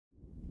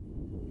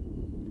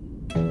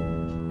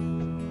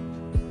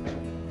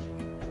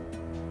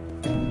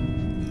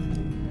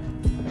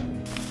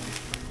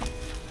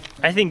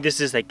I think this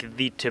is like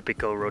the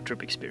typical road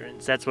trip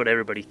experience. That's what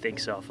everybody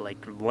thinks of, like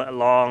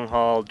long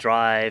haul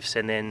drives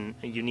and then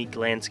unique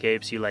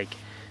landscapes. You like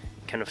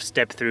kind of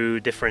step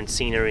through different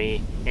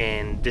scenery,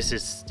 and this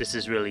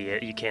is really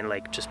it. You can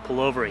like just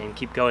pull over and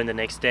keep going the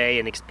next day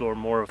and explore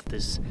more of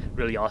this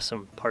really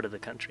awesome part of the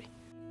country.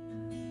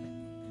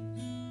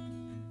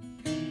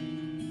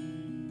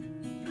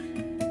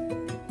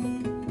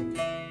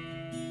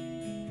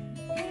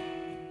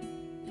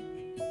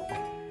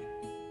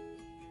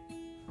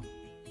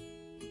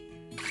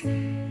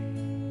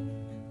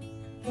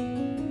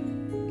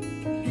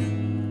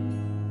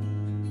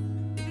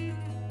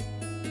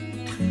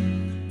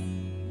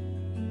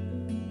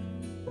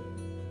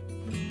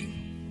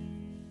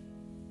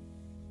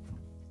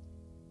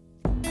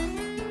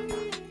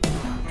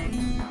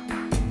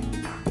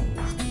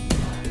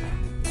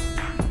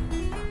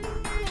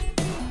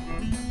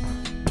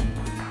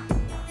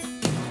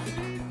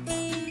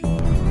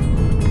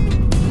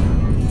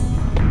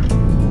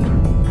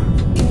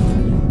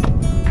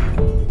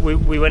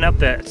 We went up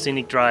that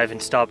scenic drive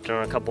and stopped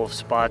on a couple of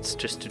spots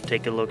just to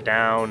take a look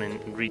down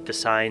and read the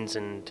signs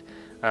and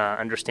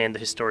understand the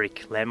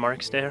historic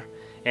landmarks there.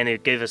 And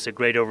it gave us a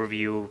great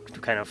overview to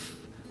kind of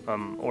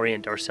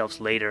orient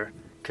ourselves later,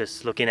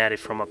 because looking at it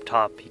from up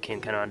top, you can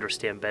kind of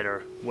understand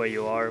better where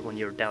you are when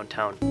you're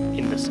downtown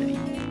in the city.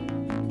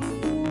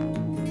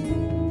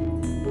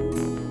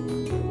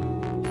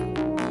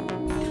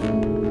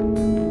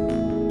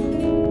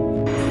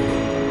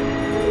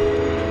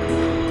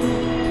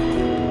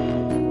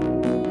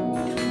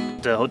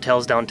 The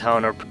hotels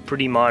downtown are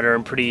pretty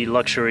modern, pretty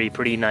luxury,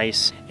 pretty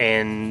nice,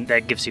 and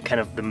that gives you kind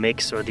of the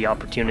mix or the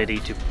opportunity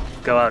to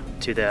go out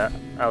to the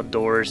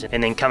outdoors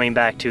and then coming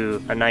back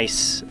to a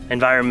nice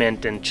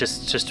environment and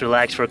just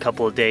relax for a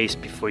couple of days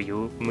before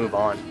you move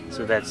on.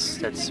 So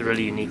that's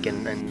really unique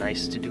and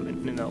nice to do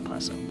in El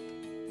Paso.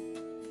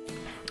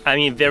 I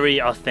mean,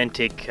 very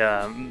authentic,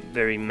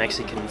 very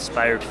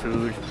Mexican-inspired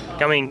food.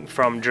 Coming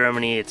from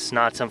Germany, it's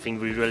not something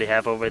we really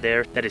have over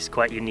there. That is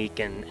quite unique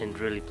and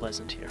really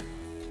pleasant here.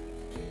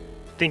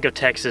 Think of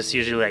Texas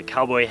usually like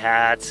cowboy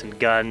hats and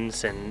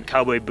guns and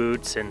cowboy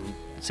boots, and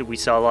so we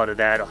saw a lot of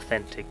that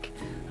authentic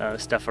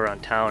stuff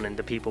around town and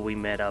the people we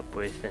met up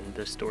with and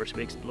the stores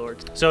we explored.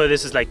 So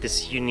this is like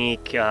this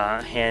unique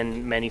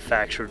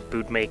hand-manufactured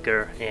boot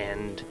maker,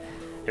 and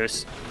it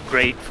was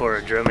great for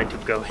a German to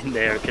go in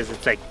there because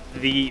it's like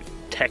the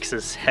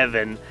Texas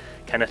heaven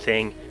kind of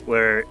thing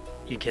where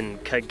you can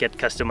get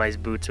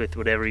customized boots with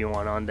whatever you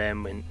want on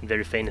them, and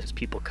very famous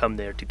people come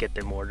there to get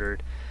them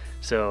ordered.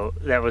 So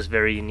that was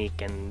very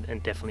unique and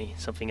definitely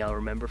something I'll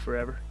remember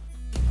forever.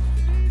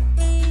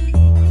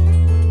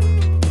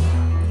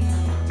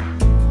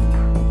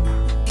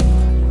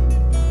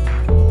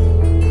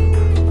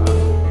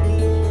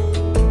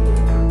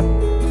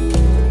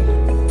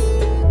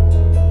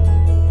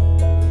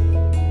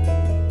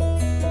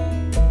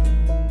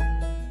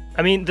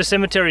 I mean, the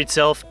cemetery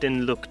itself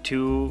didn't look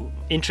too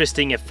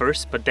interesting at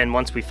first, but then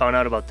once we found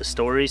out about the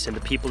stories and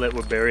the people that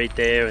were buried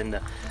there and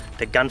the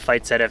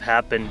gunfights that have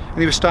happened. And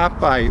he was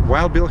stopped by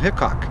Wild Bill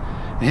Hickok.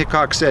 And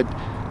Hickok said,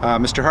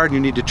 Mr. Hardin,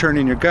 you need to turn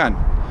in your gun.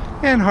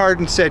 And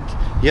Hardin said,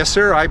 yes,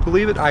 sir, I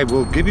believe it. I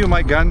will give you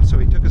my gun. So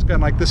he took his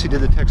gun like this. He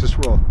did the Texas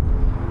roll.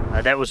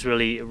 That was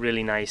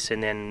really nice.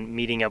 And then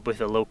meeting up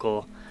with a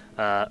local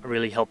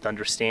really helped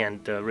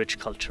understand the rich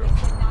culture.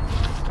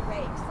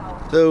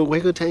 The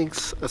Hueco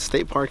Tanks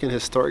State Park and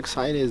Historic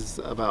Site is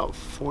about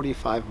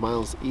 45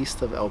 miles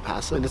east of El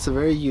Paso, and it's a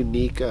very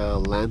unique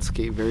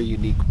landscape, very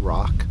unique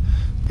rock.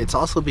 It's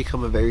also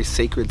become a very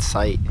sacred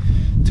site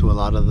to a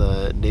lot of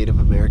the Native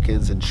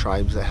Americans and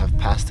tribes that have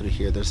passed through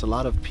here. There's a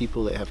lot of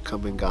people that have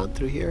come and gone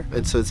through here,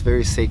 and so it's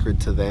very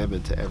sacred to them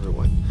and to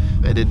everyone.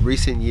 And in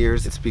recent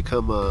years, it's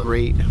become a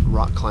great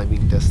rock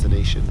climbing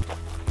destination.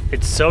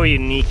 It's so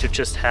unique to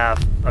just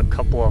have a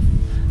couple of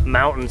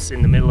mountains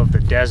in the middle of the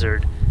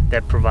desert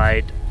that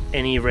provide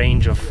any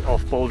range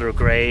of boulder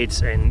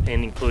grades and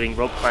including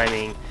rope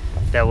climbing.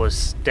 That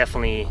was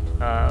definitely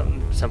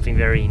something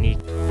very unique.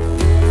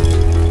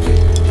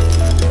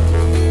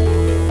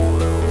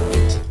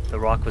 The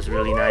rock was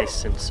really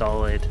nice and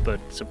solid, but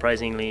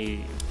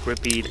surprisingly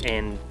grippy,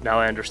 and now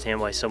I understand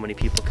why so many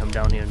people come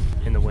down here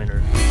in the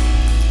winter.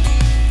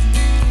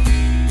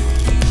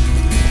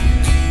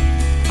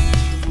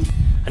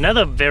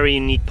 Another very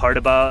unique part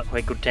about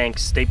Hueco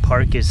Tanks State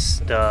Park is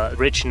the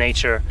rich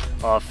nature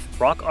of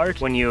rock art.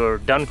 When you're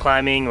done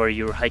climbing or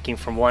you're hiking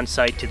from one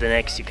site to the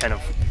next, you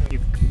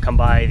come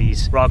by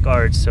these rock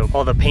arts, so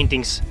all the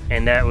paintings,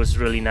 and that was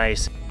really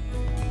nice.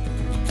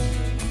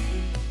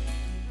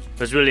 It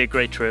was really a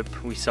great trip.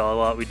 We saw a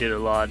lot, we did a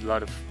lot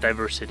of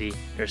diversity.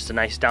 There's a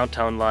nice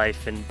downtown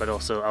life, but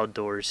also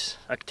outdoors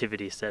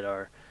activities that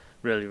are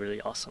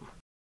really awesome.